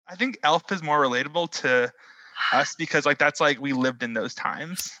I think Elf is more relatable to us because like that's like we lived in those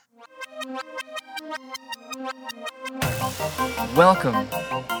times. Welcome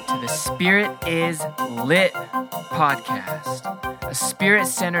to the Spirit is Lit podcast, a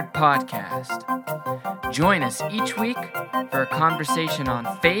spirit-centered podcast. Join us each week for a conversation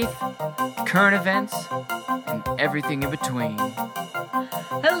on faith, current events, and everything in between.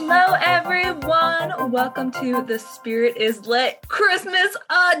 Hello, everyone. Welcome to the Spirit is Lit Christmas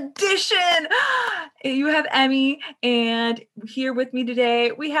edition. You have Emmy, and here with me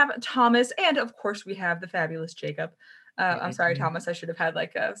today, we have Thomas, and of course, we have the fabulous Jacob. I'm sorry, Thomas. I should have had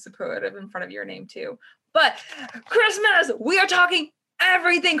like a superlative in front of your name too. But Christmas, we are talking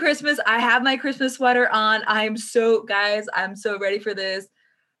everything Christmas. I have my Christmas sweater on. I'm so ready for this.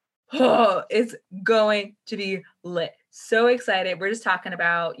 Oh, it's going to be lit. So excited. We're just talking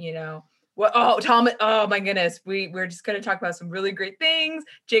about, Thomas, oh my goodness. We're just going to talk about some really great things.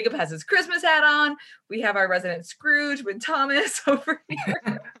 Jacob has his Christmas hat on. We have our resident Scrooge with Thomas over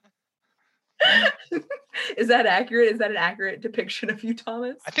here. Is that accurate? Is that an accurate depiction of you,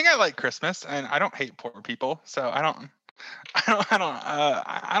 Thomas? I think I like Christmas, and I don't hate poor people, so I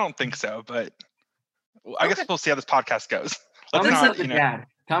don't think so. But I guess we'll see how this podcast goes. Dad.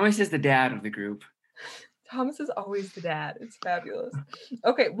 Thomas is the dad of the group. Thomas is always the dad. It's fabulous.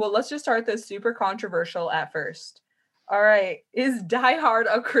 Okay, well, let's just start this super controversial at first. All right, is Die Hard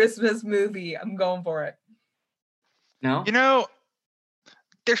a Christmas movie? I'm going for it. No?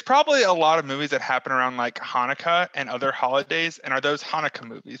 There's probably a lot of movies that happen around like Hanukkah and other holidays, and are those Hanukkah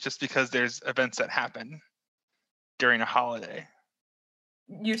movies just because there's events that happen during a holiday?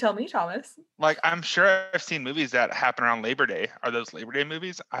 You tell me, Thomas. Like, I'm sure I've seen movies that happen around Labor Day. Are those Labor Day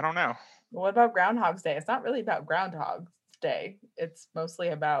movies? I don't know. What about Groundhog's Day? It's not really about Groundhog's Day. It's mostly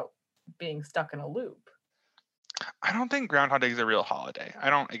about being stuck in a loop. I don't think Groundhog Day is a real holiday. I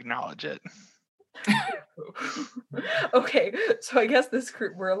don't acknowledge it. Okay, so I guess this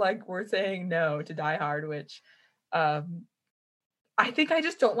group we're saying no to Die Hard, which I think I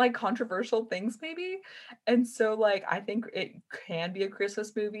just don't like controversial things maybe. And so like I think it can be a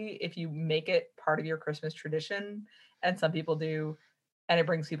Christmas movie if you make it part of your Christmas tradition, and some people do, and it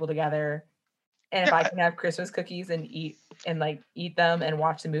brings people together. And if I can have Christmas cookies and eat them and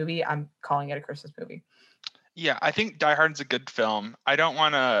watch the movie, I'm calling it a Christmas movie. Yeah, I think Die Hard's a good film. I don't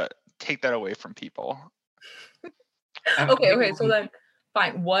want to take that away from people. Okay, so then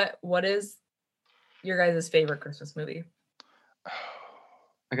fine. What is your guys' favorite Christmas movie?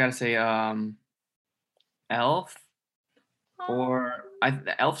 I gotta say, Elf, or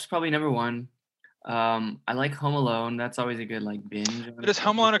Elf's probably number one. I like Home Alone. That's always a good like binge. But is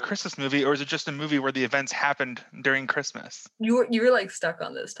Home Alone a Christmas movie, or is it just a movie where the events happened during Christmas? You were like stuck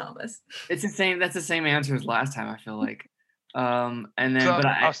on this, Thomas. It's the same. That's the same answer as last time. I feel like. And then, So,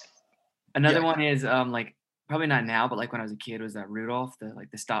 another one is like probably not now, but like when I was a kid, was that Rudolph,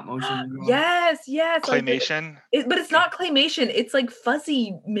 the stop motion? Yes. Claymation. But it's not claymation. It's like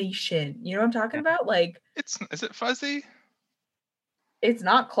fuzzy-mation. You know what I'm talking about? Like, is it fuzzy? It's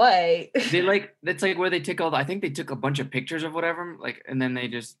not clay. That's like where they took I think they took a bunch of pictures of whatever, like, and then they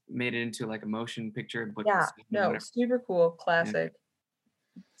just made it into like a motion picture. But super cool, classic,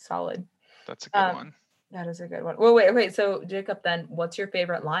 solid. That's a good one. That is a good one. Well, wait. So Jacob, then what's your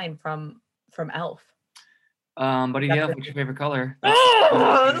favorite line from Elf? Buddy the Elf, what's your favorite color?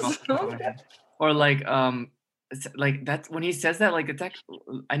 Or like that's when he says that, like, it's actually,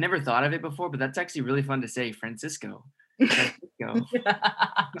 I never thought of it before, but that's actually really fun to say. Francisco. No,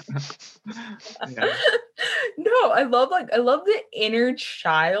 I love the inner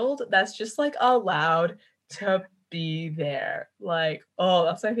child that's just like allowed to be there. Like, oh,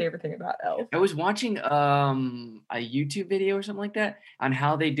 that's my favorite thing about Elf. I was watching a YouTube video or something like that on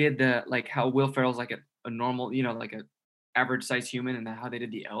how they did how Will Ferrell's like a normal, like a average size human, and how they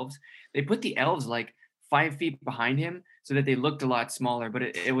did the elves. They put the elves like 5 feet behind him so that they looked a lot smaller, but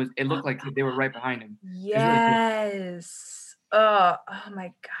it looked like they were right behind him. Yes. Really cool. Oh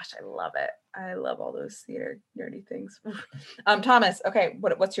my gosh, I love it. I love all those theater nerdy things. Thomas, okay,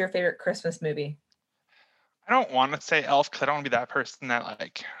 what's your favorite Christmas movie? I don't want to say Elf because I don't want to be that person that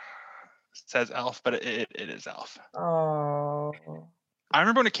like says Elf, but it is Elf. Oh. I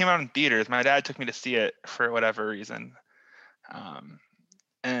remember when it came out in theaters, my dad took me to see it for whatever reason.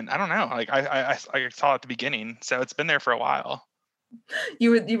 And I don't know, like I saw it at the beginning, so it's been there for a while.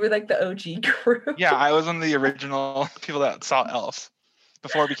 You were like the OG group. Yeah, I was one of the original people that saw Elf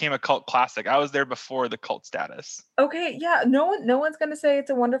before it became a cult classic. I was there before the cult status. Okay, yeah, no one's gonna say It's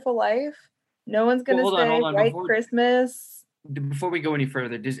a Wonderful Life. No one's gonna say White Christmas. before we go any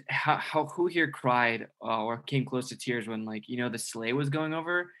further, does how who here cried or came close to tears when like the sleigh was going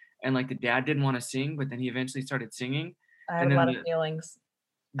over and like the dad didn't want to sing, but then he eventually started singing, I had and a then lot of feelings.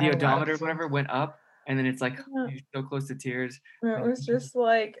 I the had a lot of odometer feelings. whatever went up, and then it's like Yeah. you're so close to tears. It was just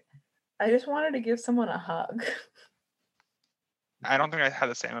like I just wanted to give someone a hug. I don't think I had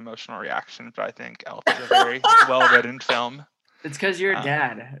the same emotional reaction, but I think Elf is a very well-written film. It's because you're a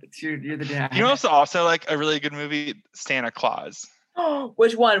dad. You're the dad. You know what's also like a really good movie? Santa Claus.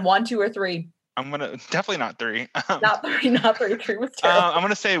 Which one? 1, 2, or 3? I'm gonna definitely not 3. Not 3. Not 3. 3 was terrible. I'm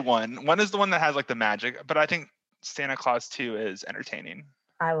gonna say 1. 1 is the one that has like the magic, but I think Santa Claus 2 is entertaining.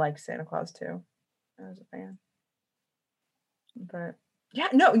 I like Santa Claus too. I was a fan. But yeah,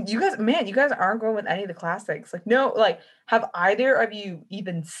 no, you guys aren't going with any of the classics. Like, no, like, have either of you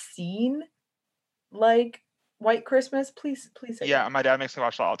even seen like White Christmas? Please say Yeah, my dad makes me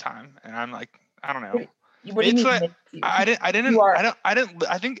watch it all the time, and I'm like, I don't know. What do you mean?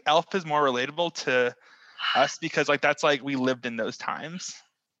 I think Elf is more relatable to us because like that's like we lived in those times.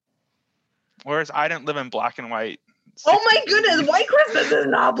 Whereas I didn't live in black and white. Oh my goodness, White Christmas is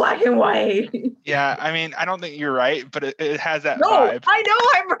not black and white. Yeah, I mean, I don't think you're right, but it has that No, vibe. I know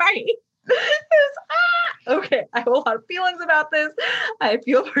I'm right. Okay, I have a lot of feelings about this. I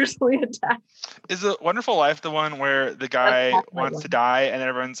feel personally attacked. Is A Wonderful Life the one where the guy wants to die and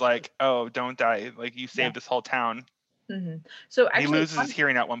everyone's like, "Oh, don't die! Like you saved this whole town." Mm-hmm. So actually, he loses his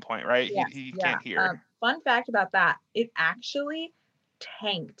hearing at one point, right? Yes, He can't hear. Fun fact about that: it actually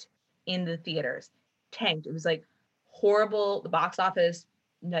tanked in the theaters. Tanked. It was like horrible. The box office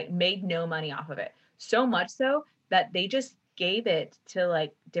like made no money off of it. So much so that they just gave it to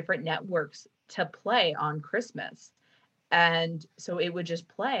like different networks to play on Christmas. And so it would just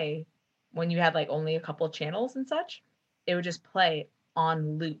play when you had like only a couple of channels and such. It would just play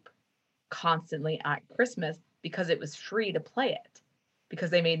on loop constantly at Christmas because it was free to play it because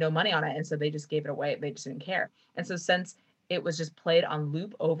they made no money on it. And so they just gave it away. They just didn't care. And so since it was just played on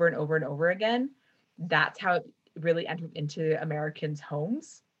loop over and over and over again, that's how it really entered into Americans'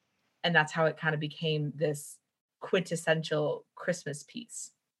 homes. And that's how it kind of became this quintessential Christmas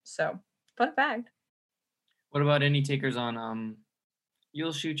piece. So fun fact. What about any takers on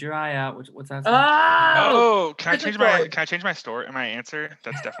You'll Shoot Your Eye Out? What's that song? Oh, can I change my story and my answer?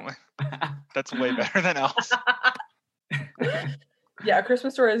 That's definitely that's way better than else. Yeah, A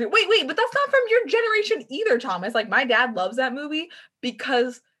Christmas Story is wait, but that's not from your generation either, Thomas. Like my dad loves that movie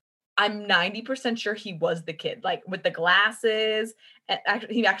because I'm 90% sure he was the kid, like with the glasses. And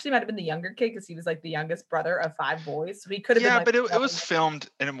he actually might have been the younger kid because he was like the youngest brother of 5 boys. So he could have been. Yeah, like, but it was filmed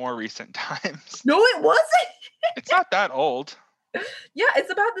in a more recent times. No, it wasn't. It's not that old. Yeah,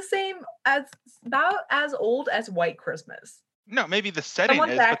 it's about the same as old as White Christmas. No, maybe the setting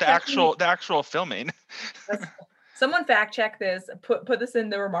is, but the actual filming. Someone fact check this. Put this in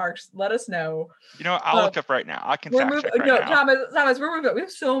the remarks. Let us know. You know, I'll look up right now. I can fact check right now. Thomas, we're moving. We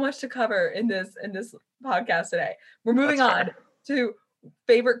have so much to cover in this podcast today. We're moving on to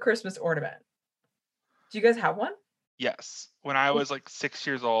favorite Christmas ornament. Do you guys have one? Yes. When I was like 6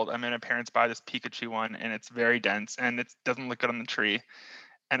 years old, I made my parents buy this Pikachu one, and it's very dense, and it doesn't look good on the tree,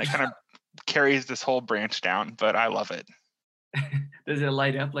 and it kind of carries this whole branch down. But I love it. Does it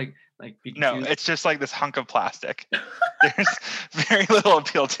light up like Pikachu? No, it's just like this hunk of plastic. There's very little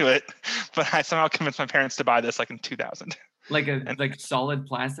appeal to it, but I somehow convinced my parents to buy this like in 2000. Like solid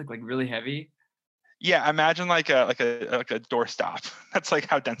plastic, like really heavy. Yeah, imagine like a doorstop. That's like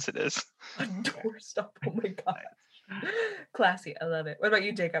how dense it is. A doorstop. Oh my god. Classy. I love it. What about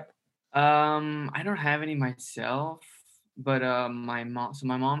you, Jacob? I don't have any myself, but my mom. So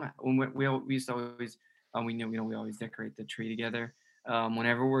my mom, when we used to always, we always decorate the tree together.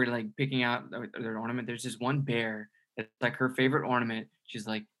 Whenever we're like picking out their ornament, there's this one bear that's like her favorite ornament. She's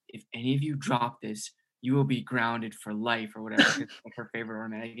like, if any of you drop this, you will be grounded for life or whatever. It's like her favorite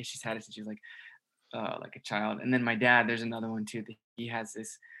ornament. I guess she's had it since she was like a child. And then my dad, there's another one too. That he has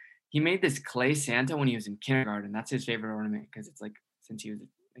this. He made this clay Santa when he was in kindergarten. That's his favorite ornament because it's like since he was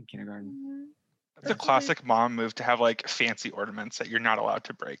in kindergarten. It's a classic mom move to have like fancy ornaments that you're not allowed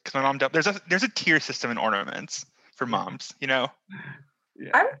to break. Because my mom, there's a tier system in ornaments for moms, you know.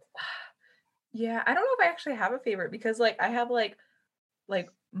 Yeah. I don't know if I actually have a favorite because like I have like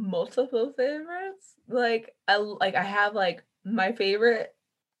multiple favorites. Like I have like my favorite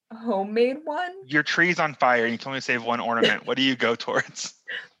homemade one. Your tree's on fire and you can only save one ornament. What do you go towards?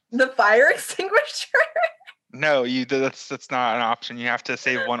 The fire extinguisher. No, that's not an option. You have to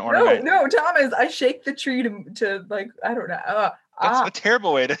save one ornament. No, Thomas, I shake the tree to like I don't know. That's a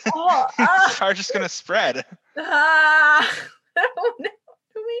terrible way to. The fire's just gonna spread. I don't know.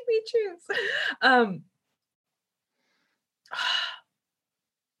 Don't make me choose.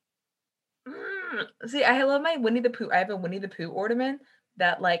 See, I love my Winnie the Pooh. I have a Winnie the Pooh ornament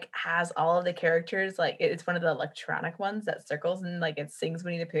that like has all of the characters. Like it's one of the electronic ones that circles and like it sings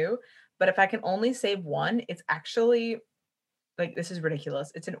Winnie the Pooh. But if I can only save one, it's actually like this is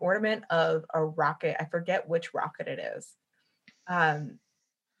ridiculous. It's an ornament of a rocket. I forget which rocket it is. And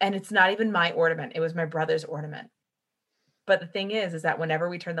it's not even my ornament. It was my brother's ornament. But the thing is that whenever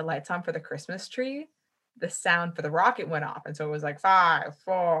we turned the lights on for the Christmas tree, the sound for the rocket went off. And so it was like 5,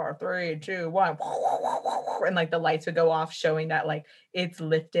 4, 3, 2, 1. And like the lights would go off, showing that like it's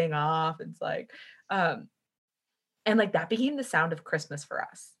lifting off. It's like, and like that became the sound of Christmas for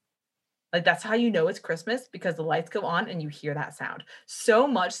us. Like that's how you know it's Christmas, because the lights go on and you hear that sound. So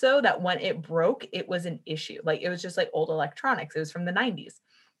much so that when it broke, it was an issue. Like it was just like old electronics. It was from the 90s.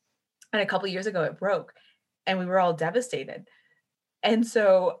 And a couple years ago it broke and we were all devastated. And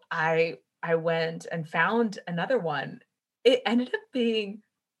so I went and found another one. It ended up being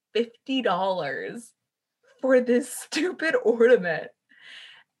 $50 for this stupid ornament.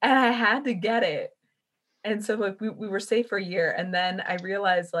 And I had to get it. And so like we were safe for a year. And then I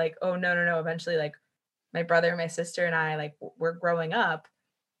realized like, oh no. Eventually like my brother and my sister and I, like we're growing up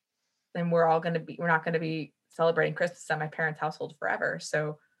and we're not gonna be celebrating Christmas at my parents' household forever.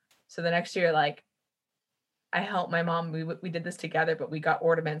 So the next year, like I helped my mom. We did this together, but we got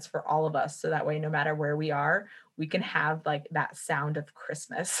ornaments for all of us. So that way, no matter where we are, we can have like that sound of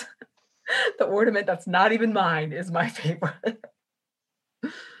Christmas. The ornament that's not even mine is my favorite.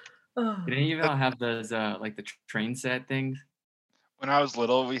 Oh. Did any of y'all have those like the train set things? When I was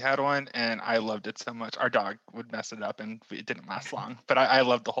little, we had one, and I loved it so much. Our dog would mess it up, and it didn't last long. But I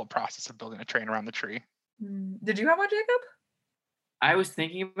loved the whole process of building a train around the tree. Did you have one, Jacob? I was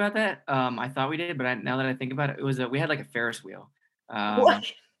thinking about that. I thought we did, but now that I think about it, it was we had like a Ferris wheel. What?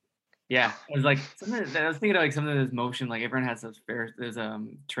 Yeah, it was like something that I was thinking of, like something that's motion. Like everyone has those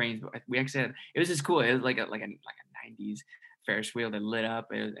trains. But we actually had. It was just cool. It was like a 90s Ferris wheel that lit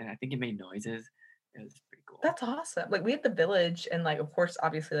up, and I think it made noises. It was pretty cool. That's awesome. Like we had the village and like of course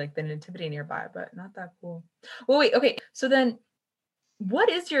obviously like the nativity nearby, but not that cool. Well, wait, okay. So then what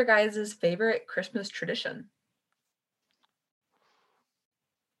is your guys' favorite Christmas tradition?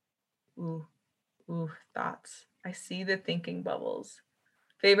 Ooh, thoughts. I see the thinking bubbles.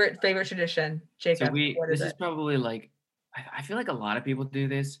 Favorite tradition, Jacob. So this is probably like, I feel like a lot of people do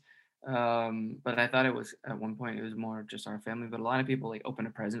this, but I thought it was at one point it was more just our family. But a lot of people like open a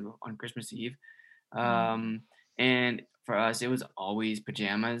present on Christmas Eve, and for us it was always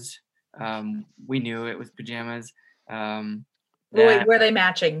pajamas. We knew it was pajamas. Wait, were they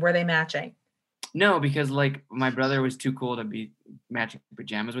matching? No, because like my brother was too cool to be matching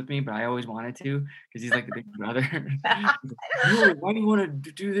pajamas with me, but I always wanted to because he's like the big brother. Like, why do you want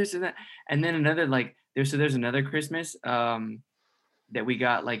to do this and that? And then another like there's another Christmas that we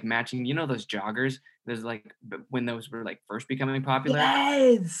got like matching. You know those joggers? There's like when those were like first becoming popular.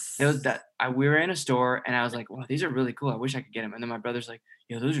 Yes. We were in a store and I was like, wow, these are really cool. I wish I could get them. And then my brother's like,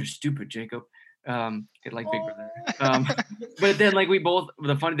 yo, those are stupid, Jacob. Get like big brother. But then like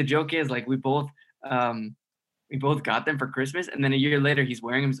the joke is like we both got them for Christmas, and then a year later he's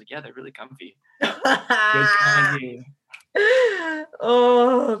wearing them. He's like, yeah, they're really comfy.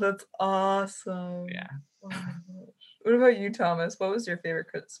 Oh, that's awesome. Yeah. Oh my gosh. What about you, Thomas? What was your favorite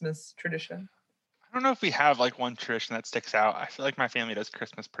Christmas tradition? I don't know if we have like one tradition that sticks out. I feel like my family does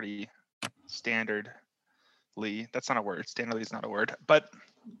Christmas pretty standardly. That's not a word. Standardly is not a word, but.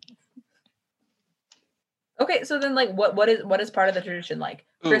 Okay, so then, like, what is part of the tradition? Like,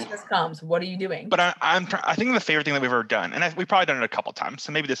 Christmas comes, what are you doing? But I think the favorite thing that we've ever done, and we've probably done it a couple times,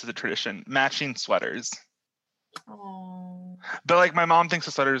 so maybe this is a tradition: matching sweaters. Oh. But like, my mom thinks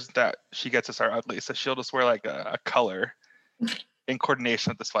the sweaters that she gets us are ugly, so she'll just wear like a color in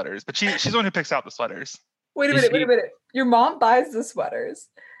coordination with the sweaters. But she's the one who picks out the sweaters. Wait a minute. Your mom buys the sweaters.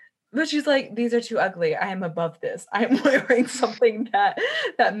 But she's like, these are too ugly. I am above this. I am wearing something that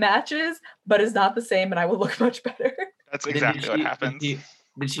matches, but is not the same, and I will look much better. That's exactly what happens.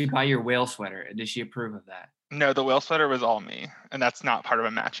 Did she buy your whale sweater? Did she approve of that? No, the whale sweater was all me, and that's not part of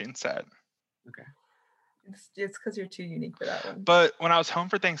a matching set. Okay. It's because you're too unique for that one. But when I was home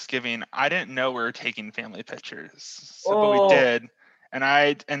for Thanksgiving, I didn't know we were taking family pictures. But we did.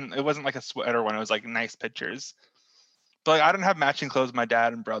 And it wasn't like a sweater one, it was like nice pictures. But like, I didn't have matching clothes with my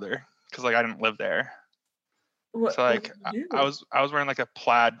dad and brother because like I didn't live there. So like I was wearing like a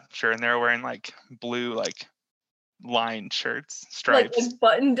plaid shirt and they were wearing like blue like lined shirts, stripes. Like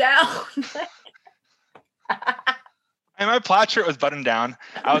button down. And my plaid shirt was buttoned down.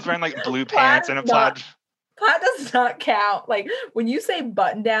 I was wearing like blue pants and a plaid. Plaid does not count. Like when you say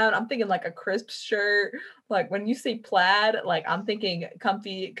button down, I'm thinking like a crisp shirt. Like when you say plaid, like I'm thinking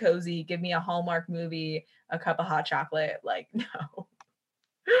comfy, cozy, give me a Hallmark movie, a cup of hot chocolate. Like, no.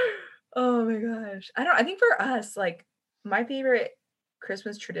 Oh my gosh. I think for us, like my favorite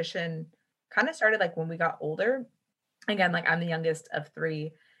Christmas tradition kind of started like when we got older. Again, like I'm the youngest of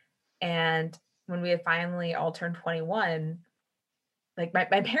three. And when we had finally all turned 21, like my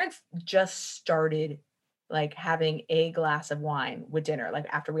parents just started like having a glass of wine with dinner, like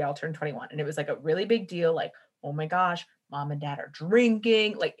after we all turned 21. And it was like a really big deal. Like, oh my gosh, mom and dad are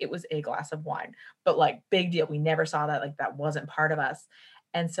drinking. Like it was a glass of wine, but like big deal. We never saw that. Like that wasn't part of us.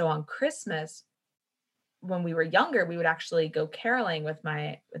 And so on Christmas, when we were younger, we would actually go caroling with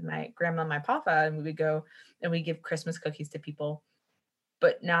my grandma and my papa, and we would go and we give Christmas cookies to people.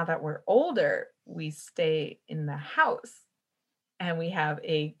 But now that we're older, we stay in the house and we have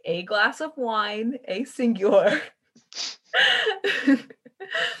a glass of wine, a singular,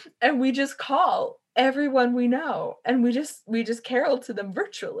 and we just call everyone we know, and we just carol to them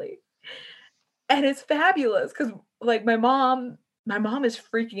virtually. And it's fabulous because like my mom is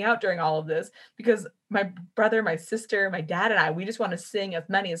freaking out during all of this because my brother, my sister, my dad, and I, we just want to sing as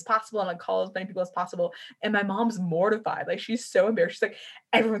many as possible and like call as many people as possible. And my mom's mortified. Like she's so embarrassed. She's like,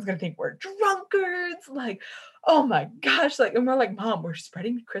 everyone's gonna think we're drunkards. Like, oh my gosh. Like, and we're like, Mom, we're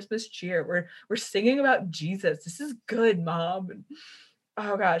spreading Christmas cheer. We're singing about Jesus. This is good, Mom. And,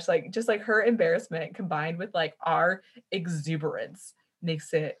 oh gosh, like just like her embarrassment combined with like our exuberance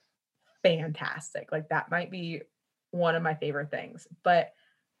makes it fantastic. Like that might be one of my favorite things. But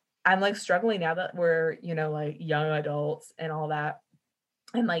I'm like struggling now that we're, like young adults and all that.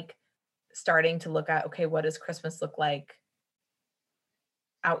 And like starting to look at, okay, what does Christmas look like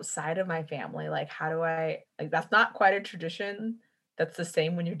outside of my family? Like, how do I, like, that's not quite a tradition that's the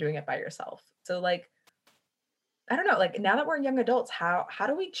same when you're doing it by yourself. So like, I don't know, like now that we're young adults, how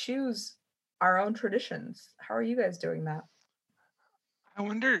do we choose our own traditions? How are you guys doing that? I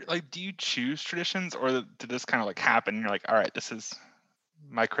wonder, like, do you choose traditions or did this kind of like happen? And you're like, all right, this is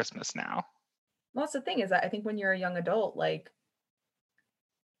my Christmas now. Well, that's the thing is that I think when you're a young adult, like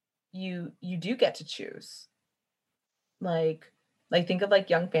you do get to choose. Like think of like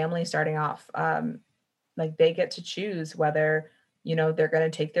young families starting off. Like they get to choose whether, they're gonna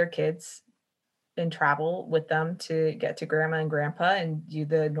take their kids and travel with them to get to grandma and grandpa and do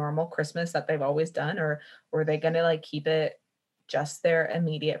the normal Christmas that they've always done, or are they gonna like keep it just their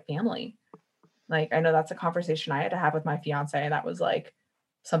immediate family? Like I know that's a conversation I had to have with my fiance, and that was like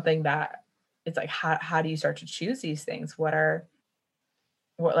something that it's like how do you start to choose these things? How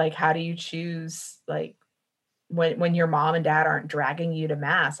do you choose like when your mom and dad aren't dragging you to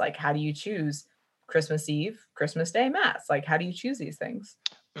mass? Like how do you choose Christmas Eve, Christmas Day, mass? Like how do you choose these things?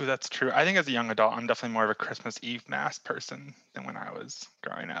 Oh, that's true. I think as a young adult, I'm definitely more of a Christmas Eve mass person than when I was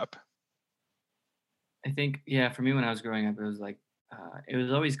growing up. I think, yeah, for me when I was growing up, it was like, it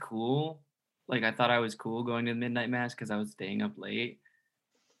was always cool. Like I thought I was cool going to the midnight mass because I was staying up late.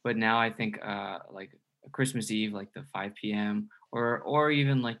 But now I think like Christmas Eve, like the 5 p.m. or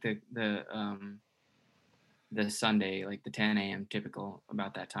even like the Sunday, like the 10 a.m. typical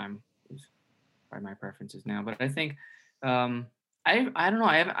about that time is probably my preferences now. But I think I don't know.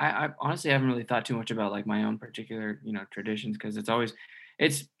 I honestly haven't really thought too much about like my own particular traditions because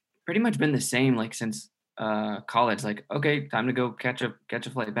it's pretty much been the same like since college. Like okay, time to go catch a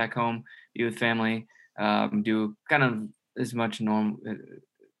flight back home, be with family, do kind of as much normal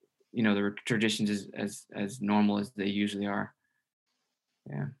the traditions as normal as they usually are.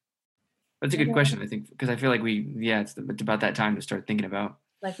 Yeah, that's a good Yeah. question. I think because I feel like it's about that time to start thinking about.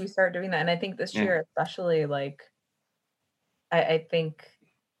 Like we start doing that. And I think this Yeah. year, especially like I think,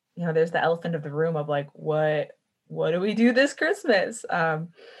 there's the elephant of the room of like, what do we do this Christmas?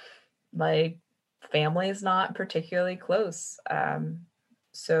 Like family is not particularly close.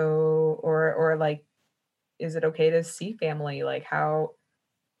 So or like, is it okay to see family? Like how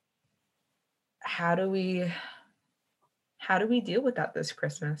do we deal with that this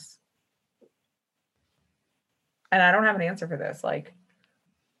Christmas? And I don't have an answer for this. Like,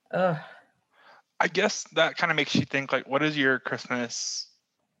 ugh. I guess that kind of makes you think like, what is your Christmas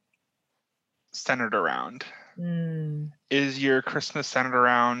centered around? Mm. Is your Christmas centered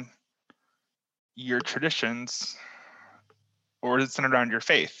around your traditions or is it centered around your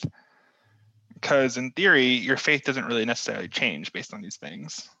faith? Because in theory, your faith doesn't really necessarily change based on these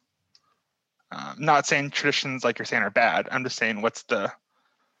things. Not saying traditions like you're saying are bad. I'm just saying what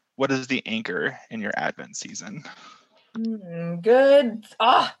is the anchor in your Advent season? Good.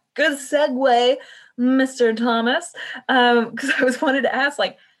 Good segue, Mr. Thomas. Because I was wanted to ask,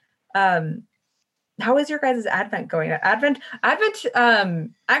 like How is your guys' Advent going? Actually,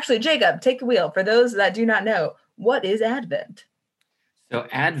 Jacob, take the wheel. For those that do not know, what is Advent? So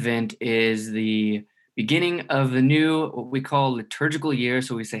Advent is the beginning of the new, what we call liturgical year.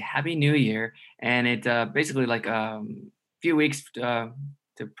 So we say Happy New Year, and it basically like a few weeks to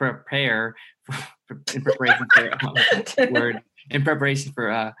prepare in preparation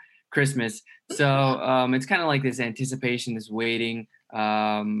for Christmas. So it's kind of like this anticipation, this waiting,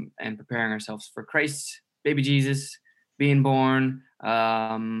 and preparing ourselves for Christ, baby Jesus, being born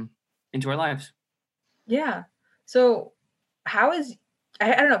into our lives. Yeah. So how is,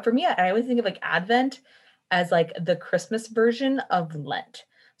 I don't know, for me, I always think of like Advent as like the Christmas version of Lent.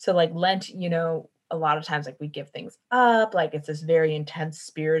 So like Lent, a lot of times like we give things up, like it's this very intense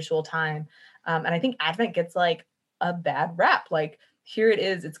spiritual time. And I think Advent gets like a bad rap. Like here it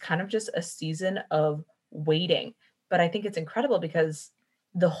is, it's kind of just a season of waiting. But I think it's incredible because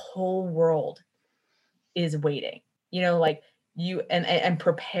the whole world is waiting, like you and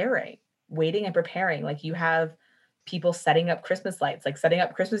preparing, waiting and preparing. Like you have people setting up Christmas lights, like setting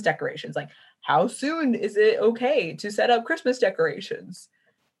up Christmas decorations. Like how soon is it okay to set up Christmas decorations?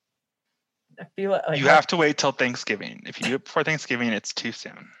 I feel like you have to wait till Thanksgiving. If you do it before Thanksgiving, it's too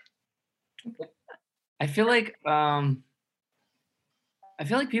soon. I feel like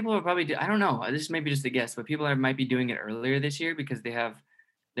people are probably I don't know. This may be just a guess, but people might be doing it earlier this year because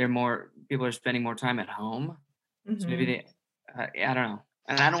people are spending more time at home. Mm-hmm. So maybe I don't know.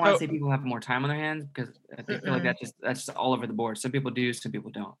 And I don't want to say people have more time on their hands because I feel like that's just all over the board. Some people do, some people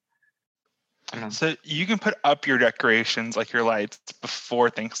don't. I don't know. So you can put up your decorations, like your lights, before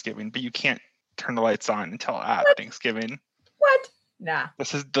Thanksgiving, but you can't turn the lights on until at Thanksgiving. What? Nah.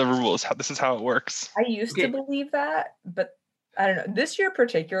 This is the rules. This is how it works. I used to believe that, but I don't know. This year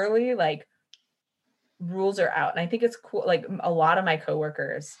particularly, like rules are out. And I think it's cool. Like a lot of my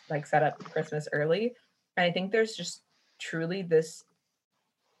coworkers like set up Christmas early. And I think there's just truly this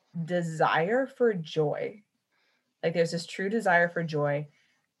desire for joy. Like there's this true desire for joy.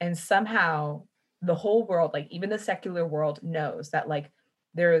 And somehow the whole world, like even the secular world, knows that like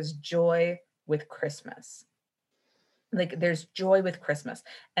there is joy with Christmas. Like there's joy with Christmas.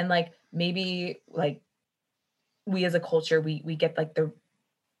 And like maybe like we as a culture, we get like the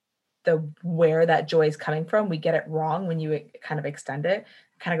where that joy is coming from, we get it wrong when you kind of extend it. It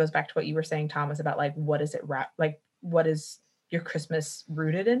kind of goes back to what you were saying, Thomas, about like what is it like what is your Christmas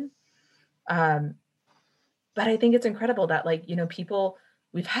rooted in? But I think it's incredible that like, people,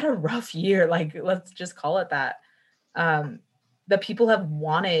 we've had a rough year, like let's just call it that. The people have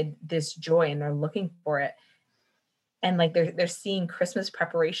wanted this joy and they're looking for it. And like they're seeing Christmas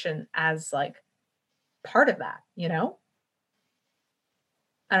preparation as like part of that, I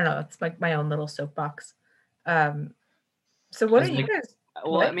don't know. It's like my own little soapbox. So what are you guys?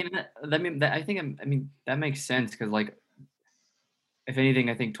 Well, what? I mean, that makes sense because, like, if anything,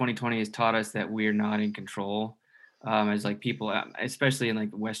 I think 2020 has taught us that we're not in control. As like people, especially in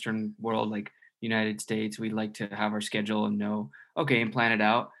like the Western world, like United States, we like to have our schedule and know, okay, and plan it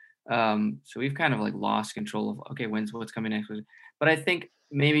out. So we've kind of like lost control of, okay, what's coming next. But I think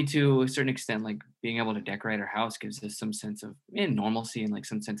maybe to a certain extent, like being able to decorate our house gives us some sense of normalcy and like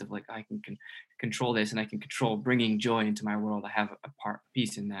some sense of like, I can control this and I can control bringing joy into my world. I have a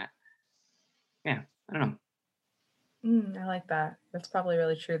piece in that. Yeah, I don't know. I like that. That's probably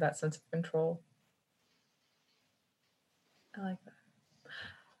really true, that sense of control. I like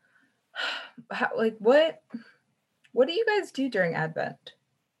that. What do you guys do during Advent?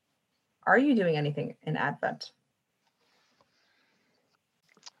 Are you doing anything in Advent?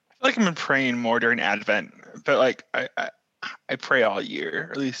 I feel like I've been praying more during Advent, but like I pray all year,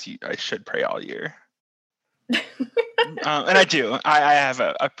 or at least I should pray all year. And I do. I have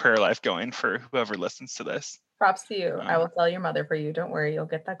a prayer life going for whoever listens to this. Props to you. I will tell your mother for you. Don't worry, you'll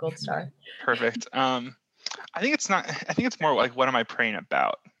get that gold star. Perfect. I think it's more like, what am I praying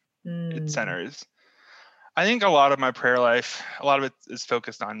about? It centers. I think a lot of my prayer life, a lot of it is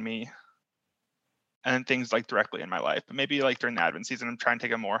focused on me and things like directly in my life. But maybe like during the Advent season, I'm trying to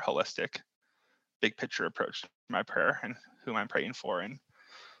take a more holistic, big picture approach to my prayer and who I'm praying for. And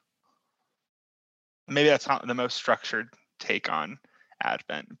maybe that's not the most structured take on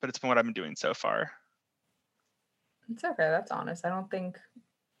Advent, but it's been what I've been doing so far. It's okay. That's honest. I don't think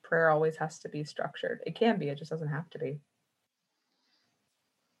prayer always has to be structured. It can be. It just doesn't have to be.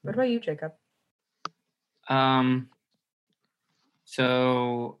 What about you, Jacob?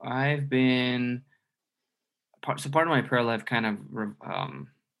 So I've been part of my prayer life kind of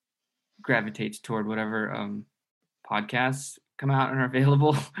gravitates toward whatever podcasts come out and are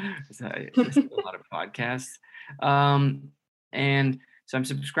available. I listen to a lot of podcasts. And so I'm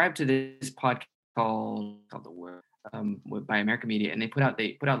subscribed to this podcast called The Word, by American Media, and they put out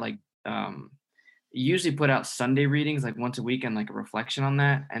like usually put out Sunday readings like once a week and like a reflection on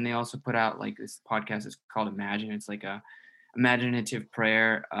that. And they also put out like this podcast is called Imagine. It's like a imaginative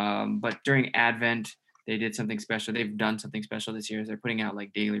prayer. But during Advent, they did something special. They've done something special this year. They're putting out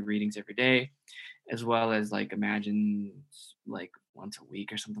like daily readings every day, as well as like Imagine like once a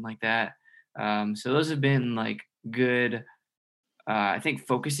week or something like that. So those have been like good, I think,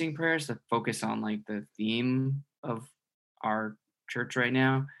 focusing prayers that focus on like the theme of our church right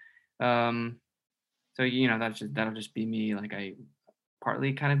now. So that'll just be me, like I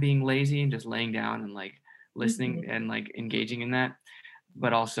partly kind of being lazy and just laying down and like listening Mhm. and like engaging in that,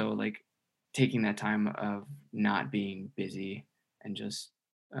 but also like taking that time of not being busy and just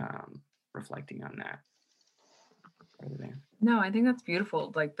reflecting on that part of the day. No, I think that's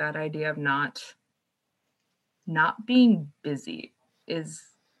beautiful. Like that idea of not being busy is,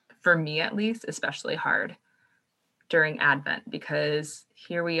 for me at least, especially hard during Advent, because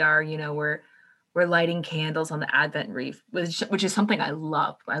here we are, we're lighting candles on the Advent wreath, which is something I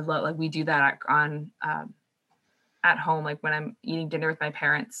love. I love, like we do that at home, like when I'm eating dinner with my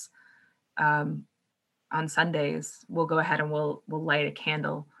parents on Sundays, we'll go ahead and we'll light a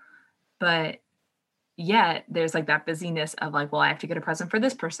candle. But yet there's like that busyness of like, well, I have to get a present for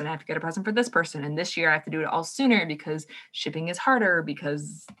this person, I have to get a present for this person, and this year I have to do it all sooner because shipping is harder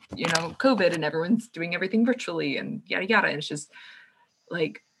because COVID and everyone's doing everything virtually and yada yada. And it's just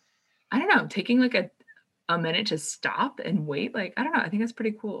like, I don't know, taking like a minute to stop and wait. Like, I don't know, I think that's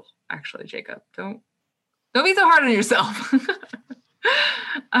pretty cool, actually. Jacob, don't be so hard on yourself.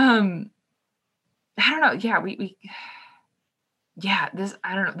 I don't know. Yeah,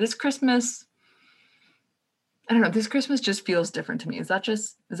 I don't know, this Christmas, I don't know. This Christmas just feels different to me. Is that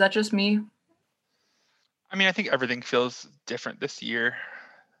just me? I mean, I think everything feels different this year.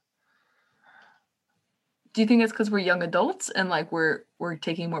 Do you think it's because we're young adults and like we're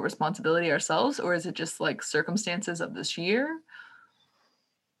taking more responsibility ourselves, or is it just like circumstances of this year?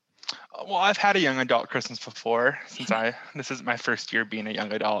 Well, I've had a young adult Christmas before this is my first year being a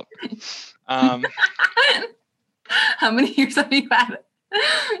young adult. How many years have you had?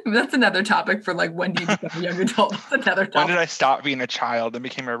 That's another topic for like, when do you become a young adult? That's another topic. When did I stop being a child and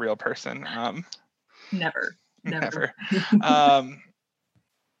became a real person? Never. Never. I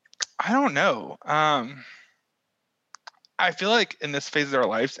don't know. I feel like in this phase of our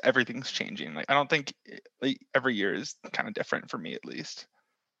lives, everything's changing. Like, I don't think like every year is kind of different for me, at least.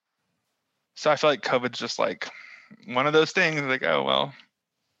 So I feel like COVID's just like one of those things. Like, oh well,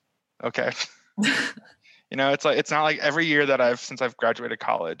 okay. It's like, it's not like every year since I've graduated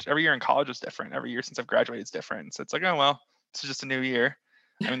college. Every year in college is different. Every year since I've graduated is different. So it's like, oh well, it's just a new year.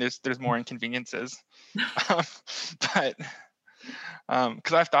 I mean, there's more inconveniences, but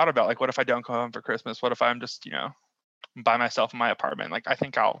because I've thought about like, what if I don't go home for Christmas? What if I'm just by myself in my apartment? Like, I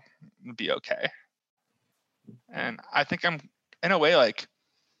think I'll be okay. And I think I'm, in a way, like,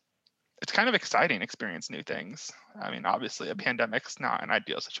 it's kind of exciting, experience new things. I mean, obviously a pandemic's not an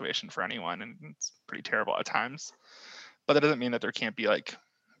ideal situation for anyone, and it's pretty terrible at times, but that doesn't mean that there can't be like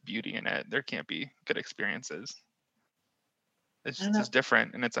beauty in it. There can't be good experiences. It's just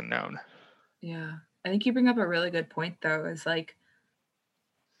different and it's unknown. Yeah. I think you bring up a really good point, though, is like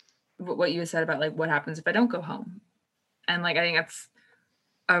what you said about like, what happens if I don't go home? And like, I think that's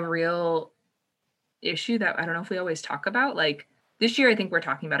a real issue that I don't know if we always talk about. Like this year, I think we're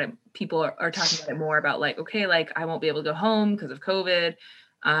talking about it. People are talking about it more about like, okay, like I won't be able to go home because of COVID.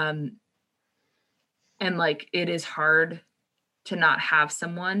 And like, it is hard to not have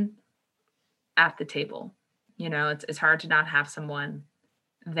someone at the table. It's hard to not have someone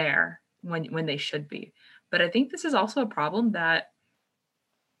there when they should be. But I think this is also a problem that's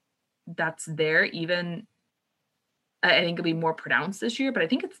there even, I think it'll be more pronounced this year, but I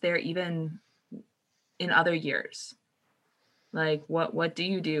think it's there even in other years. Like what do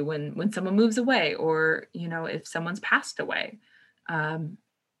you do when someone moves away, or if someone's passed away? I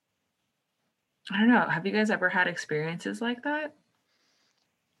don't know. Have you guys ever had experiences like that?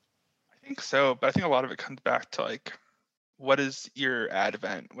 I think so, but I think a lot of it comes back to like, what is your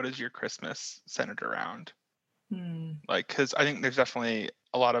Advent? What is your Christmas centered around? Like, because I think there's definitely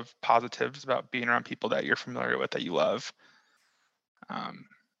a lot of positives about being around people that you're familiar with, that you love.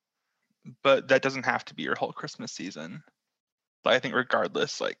 But that doesn't have to be your whole Christmas season. But I think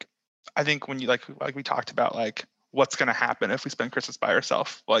regardless, like, I think when you like we talked about, like, what's going to happen if we spend Christmas by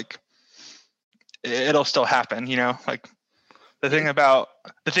ourselves, like, it'll still happen, like the thing about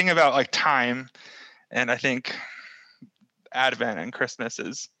like time, and I think Advent and Christmas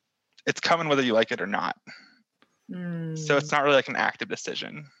is, it's coming whether you like it or not. So it's not really like an active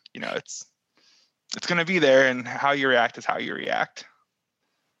decision, it's it's going to be there, and how you react is how you react.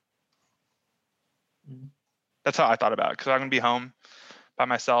 That's how I thought about it, because I'm going to be home by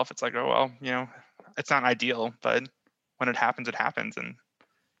myself. It's like, oh, well, you know, it's not ideal, but when it happens, and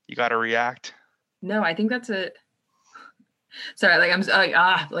you got to react. No, I think that's it. Sorry, like I'm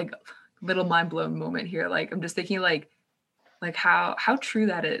like little mind blown moment here. Like I'm just thinking like how true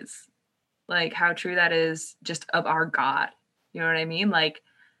that is. Like how true that is just of our God. You know what I mean? Like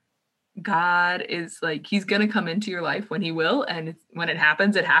God is like, he's going to come into your life when he will. And when it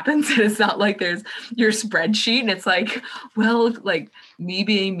happens, it happens. And it's not like there's your spreadsheet and it's like, well, like me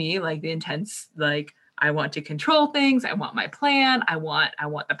being me, like the intense, like I want to control things. I want my plan. I want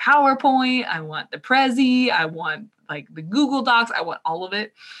the PowerPoint. I want the Prezi. I want like the Google Docs. I want all of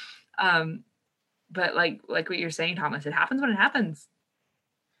it. But like what you're saying, Thomas, it happens when it happens.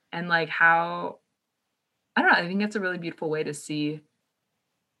 And like how, I don't know, I think it's a really beautiful way to see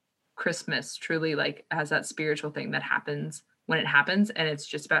Christmas truly like as that spiritual thing that happens when it happens, and it's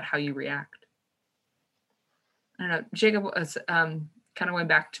just about how you react. I don't know. Jacob was kind of went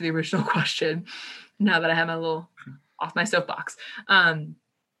back to the original question now that I have my little off my soapbox. How do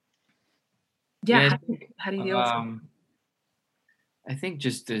you deal with it? I think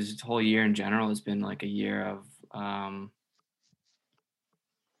just this whole year in general has been like a year of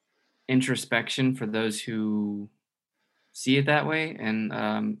introspection for those who see it that way,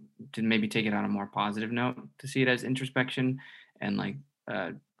 and to maybe take it on a more positive note, to see it as introspection and like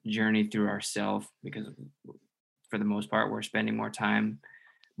journey through ourselves, because for the most part we're spending more time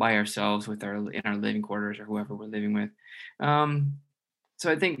by ourselves in our living quarters or whoever we're living with.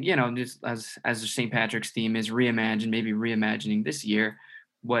 So I think, you know, just as the St. Patrick's theme is reimagining this year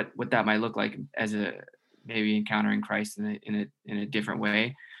what that might look like as maybe encountering Christ in a different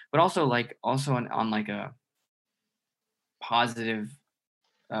way, but also on like a positive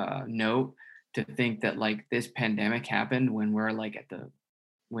note, to think that like this pandemic happened when we're like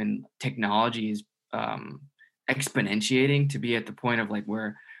when technology is exponentiating to be at the point of like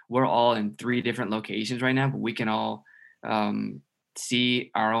where we're all in 3 different locations right now, but we can all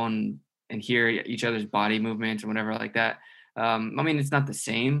see our own and hear each other's body movements and whatever like that. I mean, it's not the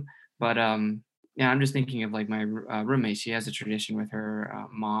same, but yeah, I'm just thinking of like my roommate. She has a tradition with her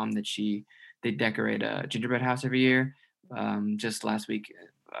mom that they decorate a gingerbread house every year. Just last week,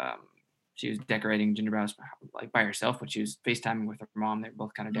 she was decorating gingerbread house like by herself, but she was FaceTiming with her mom. They're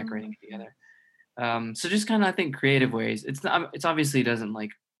both kind of decorating it together. So just kind of, I think, creative ways. It's obviously doesn't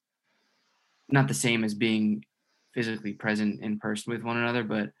like not the same as being physically present in person with one another,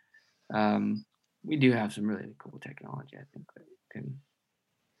 but we do have some really cool technology, I think, that can.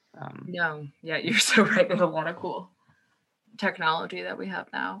 No, yeah, you're so right. There's a lot of cool technology that we have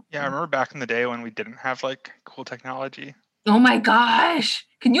now. Yeah, I remember back in the day when we didn't have like cool technology. Oh my gosh.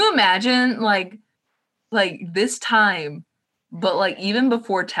 Can you imagine like this time, but like even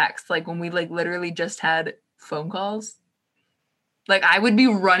before text, like when we like literally just had phone calls? Like I would be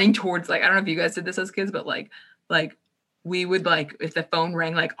running towards, like, I don't know if you guys did this as kids, but like we would like, if the phone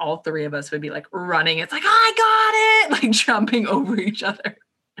rang, like all 3 of us would be like running. It's like, I got it, like jumping over each other.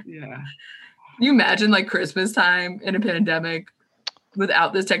 Yeah. Can you imagine like Christmas time in a pandemic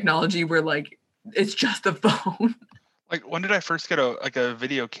without this technology where like it's just the phone? Like, when did I first get a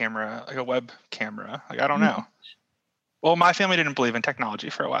video camera, like a web camera? Like, I don't know. Well, my family didn't believe in technology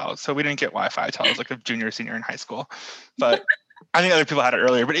for a while, so we didn't get Wi-Fi until I was like a junior, senior in high school. But I think other people had it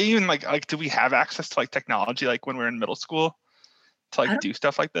earlier. But even like, do we have access to like technology like when we were in middle school to like do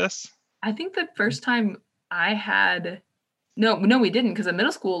stuff like this? I think the first time I had, no, we didn't, because in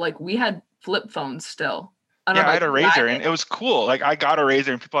middle school, like we had flip phones still. I had a Razor, and it was cool. Like I got a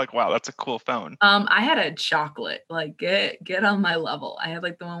Razor, and people were like, wow, that's a cool phone. I had a chocolate. Like get on my level. I had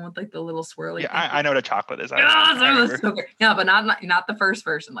like the one with like the little swirly. Yeah, I know what a chocolate is. So good. Yeah, but not the first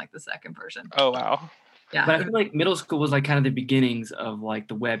version, like the second version. Oh wow. Yeah. But I feel like middle school was like kind of the beginnings of like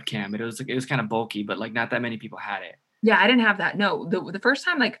the webcam. It was kind of bulky, but like not that many people had it. Yeah, I didn't have that. No, the first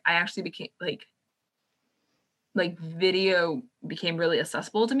time like I actually became like video became really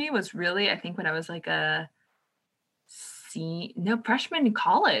accessible to me was really, I think, when I was like freshman in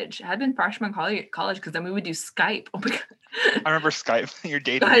college. I had been freshman college because then we would do Skype. Oh my god. I remember Skype. You're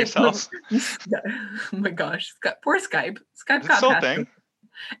dating yourself. Oh my gosh. Poor Skype. Skype got still a thing.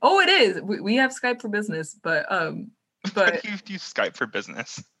 Oh, it is. We have Skype for business, but But you use Skype for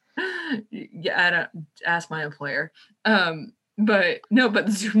business. Yeah, I don't ask my employer. But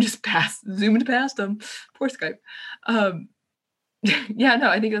zoomed past them. Poor Skype. Yeah, no,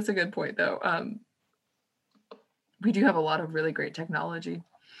 I think that's a good point though. We do have a lot of really great technology.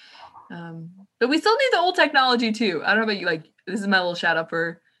 But we still need the old technology too. I don't know about you, like this is my little shout out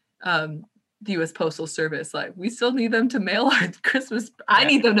for the U.S. Postal Service. Like, we still need them to mail our Christmas. I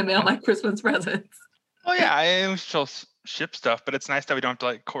need them to mail my Christmas presents. Oh yeah, I still ship stuff, but it's nice that we don't have to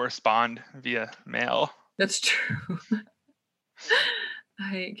like correspond via mail. That's true.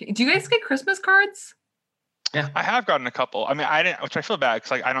 Do you guys get Christmas cards? Yeah, I have gotten a couple. I mean, I didn't, which I feel bad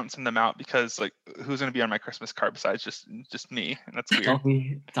because like I don't send them out because like who's going to be on my Christmas card besides just me, and that's weird.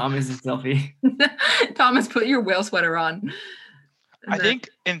 selfie. Thomas is selfie. Thomas, put your whale sweater on. I think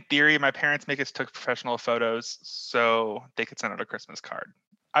in theory, my parents make us took professional photos so they could send out a Christmas card.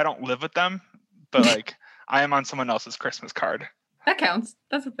 I don't live with them, but like I am on someone else's Christmas card. That counts.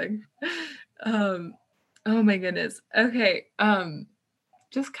 That's a thing. Oh my goodness. Okay.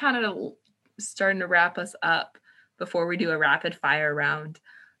 Just kind of starting to wrap us up before we do a rapid fire round.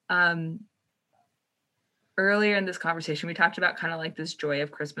 Earlier in this conversation, we talked about kind of like this joy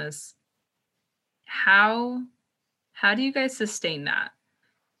of Christmas. How do you guys sustain that?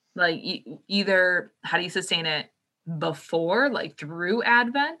 Like either how do you sustain it before, like through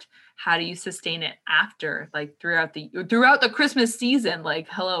Advent? How do you sustain it after, like throughout the Christmas season? Like,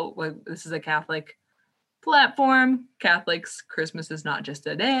 hello, like, this is a Catholic platform. Catholics, Christmas is not just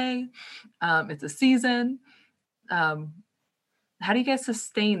a day, it's a season. How do you guys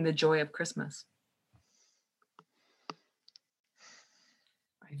sustain the joy of Christmas?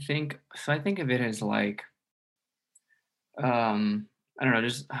 I think of it as like, I don't know,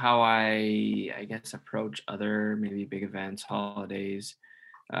 just how I guess approach other maybe big events, holidays.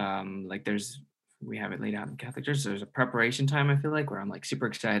 Like we have it laid out in Catholic Church. There's a preparation time, I feel like, where I'm like super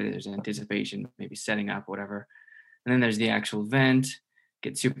excited. There's anticipation, maybe setting up, whatever. And then there's the actual event,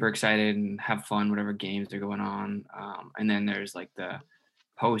 get super excited and have fun, whatever games are going on. And then there's like the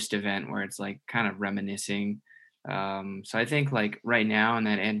post event where it's like kind of reminiscing. So I think like right now in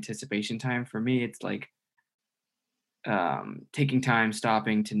that anticipation time, for me, it's like taking time,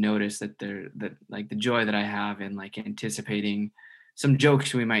 stopping to notice that like the joy that I have in like anticipating some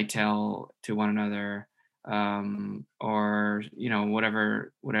jokes we might tell to one another, or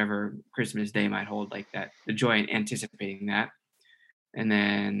whatever Christmas Day might hold, like that, the joy in anticipating that. And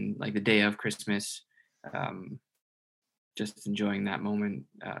then like the day of Christmas, just enjoying that moment,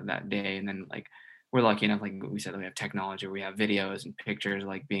 that day. And then like we're lucky enough, like we said, we have technology, we have videos and pictures,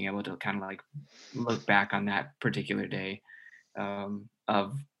 like being able to kind of like look back on that particular day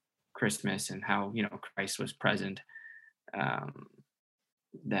of Christmas and how, Christ was present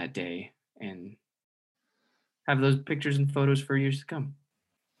that day, and have those pictures and photos for years to come.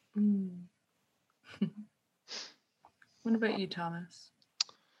 What about you, Thomas?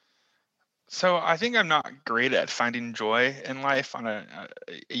 So I think I'm not great at finding joy in life on a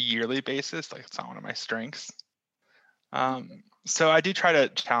yearly basis. Like, it's not one of my strengths. So I do try to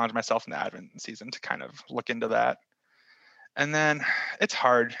challenge myself in the Advent season to kind of look into that. And then it's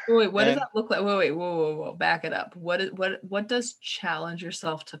hard. Wait, what does that look like? Wait, whoa, back it up. What does challenge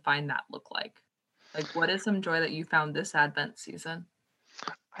yourself to find that look like? Like, what is some joy that you found this Advent season?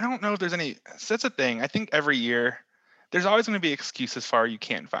 I don't know if there's any. So that's a thing. I think every year there's always going to be excuses for you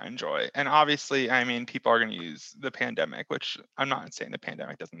can't find joy. And obviously, I mean, people are going to use the pandemic, which I'm not saying the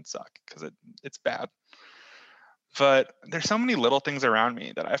pandemic doesn't suck, because it's bad. But there's so many little things around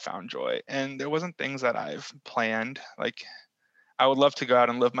me that I found joy. And there wasn't things that I've planned. Like, I would love to go out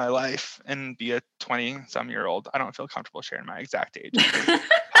and live my life and be a 20-some-year-old. I don't feel comfortable sharing my exact age on this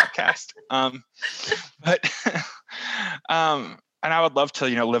podcast. And I would love to,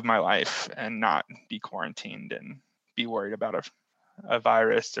 live my life and not be quarantined and be worried about a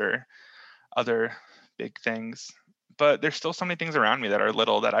virus or other big things. But there's still so many things around me that are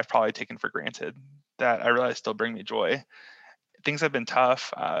little that I've probably taken for granted that I realize still bring me joy. Things have been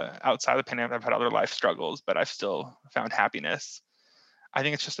tough. Outside of the pandemic, I've had other life struggles, but I've still found happiness. I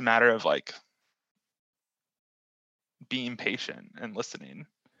think it's just a matter of like being patient and listening.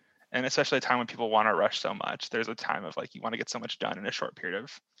 And especially a time when people want to rush so much. There's a time of like, you want to get so much done in a short period of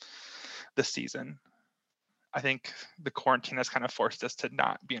the season. I think the quarantine has kind of forced us to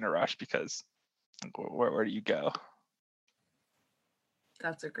not be in a rush, because where do you go?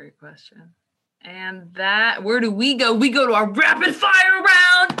 That's a great question. And where do we go? We go to our rapid fire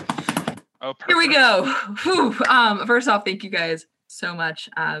round. Oh, perfect. Here we go. Whew. First off, thank you guys so much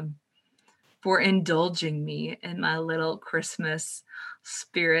for indulging me in my little Christmas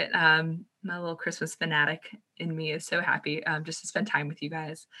spirit. My little Christmas fanatic in me is so happy just to spend time with you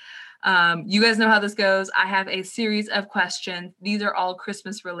guys. You guys know how this goes. I have a series of questions. These are all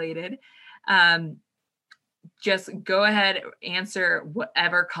Christmas related. Just go ahead, answer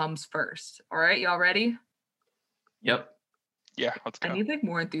whatever comes first. All right, y'all ready? Yep. Yeah, let's go. I need like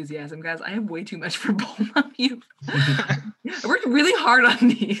more enthusiasm, guys. I have way too much for both of you. I worked really hard on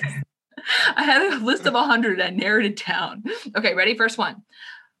these. I had a list of 100. I narrowed it down. Okay, ready? First one.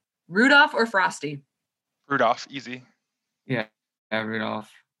 Rudolph or Frosty? Rudolph, easy. Yeah, Rudolph.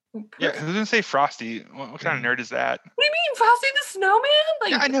 Yeah, who's gonna say Frosty? What kind of nerd is that? What do you mean, Frosty the Snowman?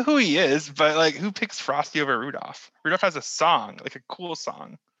 Like, Yeah, I know who he is, but like, who picks Frosty over Rudolph? Rudolph has a song, like a cool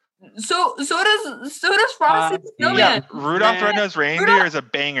song. so does Frosty the Snowman. Yeah, Rudolph the Red-Nosed Reindeer is a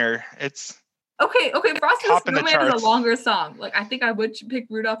banger. It's okay. Frosty top the in the Snowman is charts. a longer song. Like, I think I would pick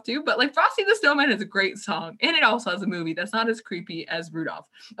Rudolph too, but like Frosty the Snowman is a great song, and it also has a movie that's not as creepy as Rudolph.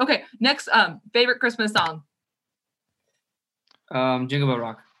 Okay, next, favorite Christmas song. Jingle Bell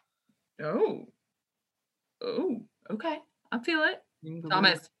Rock. Oh, okay. I feel it.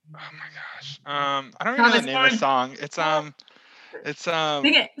 Thomas. Oh my gosh. I don't even know the name of the song. It's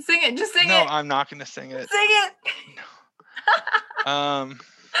Sing it. Just sing it. No, I'm not gonna sing it. Sing it. No.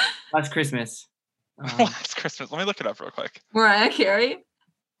 Last Christmas. Last Christmas. Let me look it up real quick. Mariah Carey.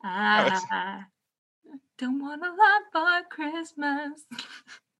 I don't want a lot for Christmas.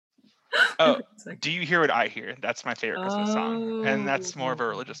 Oh, Do You Hear What I Hear? That's my favorite Christmas song, and that's more of a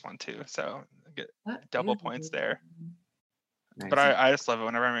religious one too. So I get double points there. Nice. But I just love it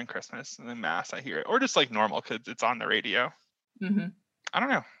whenever I'm in Christmas and in Mass. I hear it, or just like normal because it's on the radio. Mm-hmm. I don't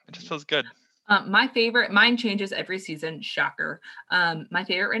know. It just feels good. My favorite, mine changes every season. Shocker. My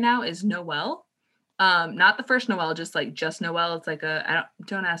favorite right now is Noel. Not the first Noel, just Noel. It's like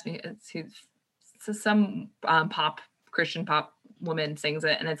don't ask me. It's some Christian pop woman sings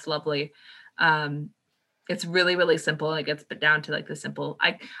it, and it's lovely. It's really, really simple. It gets down to like the simple.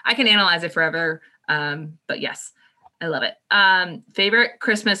 I can analyze it forever. But yes, I love it. Favorite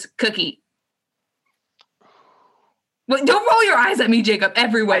Christmas cookie. Wait, don't roll your eyes at me, Jacob.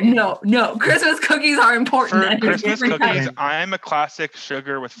 Everyone, no. Christmas cookies are important. For Christmas cookies, I'm a classic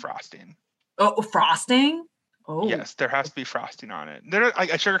sugar with frosting. Oh, frosting? Oh, yes, there has to be frosting on it. There,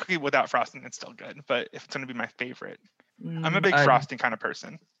 like a sugar cookie without frosting, it's still good. But if it's going to be my favorite, I'm a big frosting kind of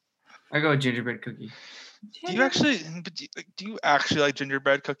person. I go with gingerbread cookie. Do you actually like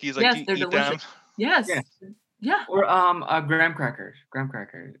gingerbread cookies? Like, yes, do you they're eat delicious. them? Yes. Yeah. Or a graham cracker. Graham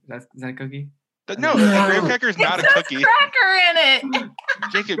cracker. Is that a cookie? No, a graham cracker is not a cookie. Cracker in it.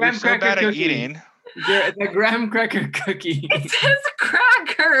 Jacob, you're so bad at eating. It's a graham cracker cookie. It says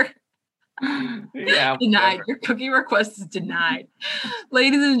cracker. Yeah. Denied. Your cookie request is denied.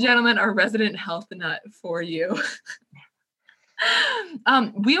 Ladies and gentlemen, our resident health nut for you.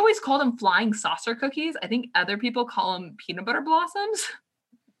 We always call them flying saucer cookies. I think other people call them peanut butter blossoms.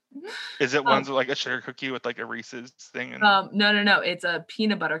 Is it ones with like a sugar cookie with like a Reese's thing? No. It's a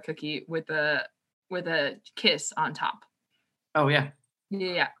peanut butter cookie with a kiss on top. Oh yeah.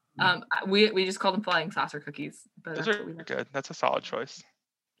 Yeah. We just call them flying saucer cookies. But those are good. That's a solid choice.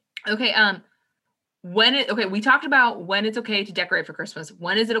 Okay. We talked about when it's okay to decorate for Christmas.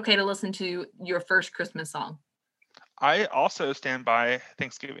 When is it okay to listen to your first Christmas song? I also stand by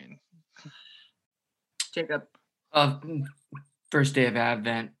Thanksgiving. Jacob. First day of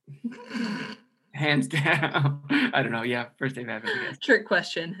Advent. Hands down. I don't know. Yeah, first day of Advent, I guess. Trick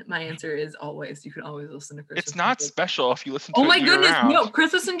question. My answer is always. You can always listen to Christmas. It's not music. Special if you listen to it. Oh my goodness. Year-round. No,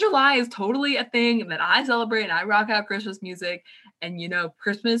 Christmas in July is totally a thing that I celebrate, and I rock out Christmas music. And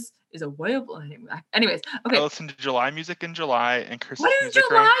Christmas is a way of life. Anyways, okay. I listen to July music in July and Christmas what is music.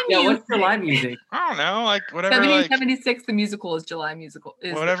 July music? Yeah, what's July music? I don't know, like whatever. 1776, the musical is July musical.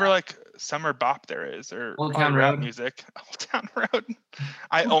 Whatever, like summer bop there is, or Old Town rap Road music. Old Town Road.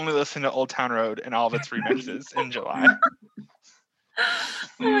 I only listen to Old Town Road and all of its remixes in July. Oh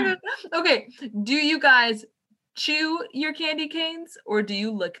my God. Okay, do you guys chew your candy canes or do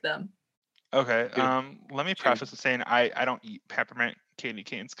you lick them? Okay. Let me preface with saying I don't eat peppermint candy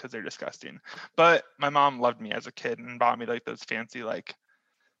canes because they're disgusting. But my mom loved me as a kid and bought me like those fancy like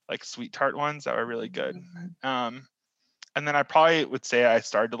sweet tart ones that were really good. And then I probably would say I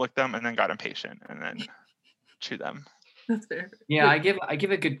started to lick them and then got impatient and then chew them. That's fair. Yeah, I give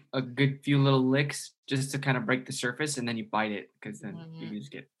a good few little licks just to kind of break the surface, and then you bite it because then you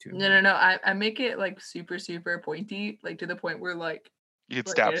just get too. No. I make it like super super pointy, like to the point where like you could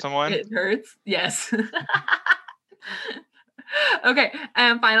stab someone. It hurts. Yes. Okay,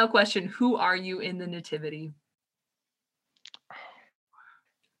 and final question: who are you in the nativity?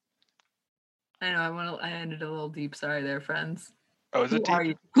 I know I ended a little deep. Sorry, there, friends. Oh, is it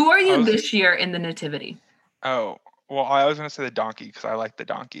deep? Who are you this year in the nativity? Oh, well, I was gonna say the donkey because I like the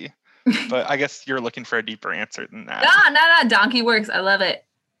donkey, but I guess you're looking for a deeper answer than that. No, donkey works. I love it.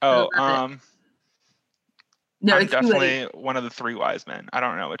 Oh, no, I'm definitely one of the three wise men. I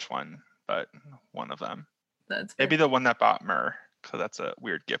don't know which one, but one of them. That's fair. Maybe the one that bought myrrh, because that's a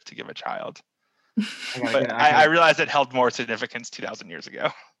weird gift to give a child. But I realized it held more significance 2,000 years ago.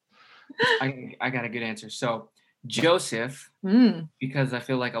 I got a good answer. So Joseph, because I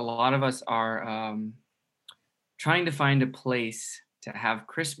feel like a lot of us are trying to find a place to have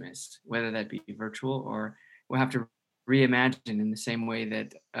Christmas, whether that be virtual or we'll have to reimagine in the same way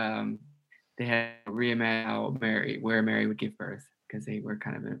that they had to reimagine how where Mary would give birth because they were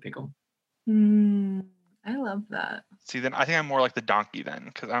kind of in a pickle. I love that. See, then I think I'm more like the donkey then,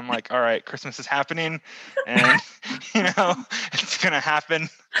 because I'm like, all right, Christmas is happening, and it's gonna happen,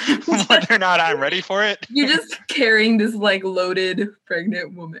 whether or not I'm ready for it. You're just carrying this like loaded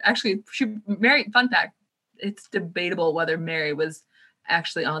pregnant woman. Actually, Mary. Fun fact: it's debatable whether Mary was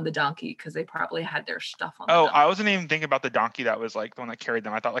actually on the donkey because they probably had their stuff on. Oh, I wasn't even thinking about the donkey that was like the one that carried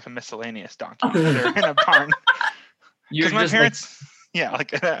them. I thought like a miscellaneous donkey. They're in a barn. Because my parents. Yeah,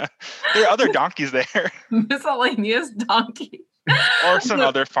 like there are other donkeys there. Miscellaneous donkey. Or some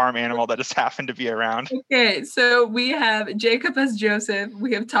other farm animal that just happened to be around. Okay, so we have Jacob as Joseph.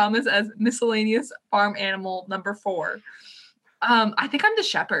 We have Thomas as miscellaneous farm animal number 4. I think I'm the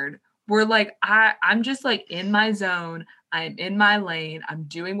shepherd. We're like, I'm just like in my zone. I'm in my lane. I'm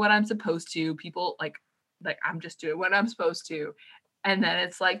doing what I'm supposed to. People like I'm just doing what I'm supposed to. And then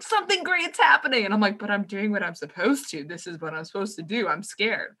it's like, something great's happening. And I'm like, but I'm doing what I'm supposed to. This is what I'm supposed to do. I'm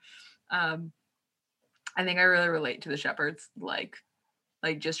scared. I think I really relate to the shepherds. Like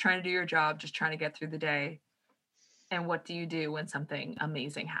just trying to do your job, just trying to get through the day. And what do you do when something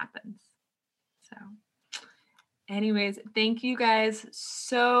amazing happens? So anyways, thank you guys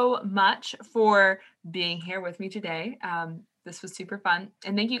so much for being here with me today. This was super fun.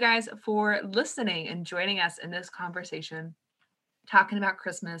 And thank you guys for listening and joining us in this conversation. Talking about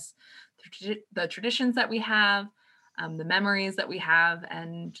Christmas, the traditions that we have, the memories that we have,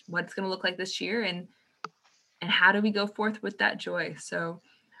 and what it's going to look like this year, and how do we go forth with that joy. So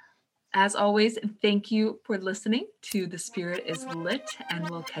as always, thank you for listening to The Spirit is Lit, and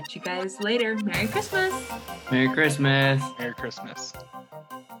we'll catch you guys later. Merry Christmas. Merry Christmas. Merry Christmas.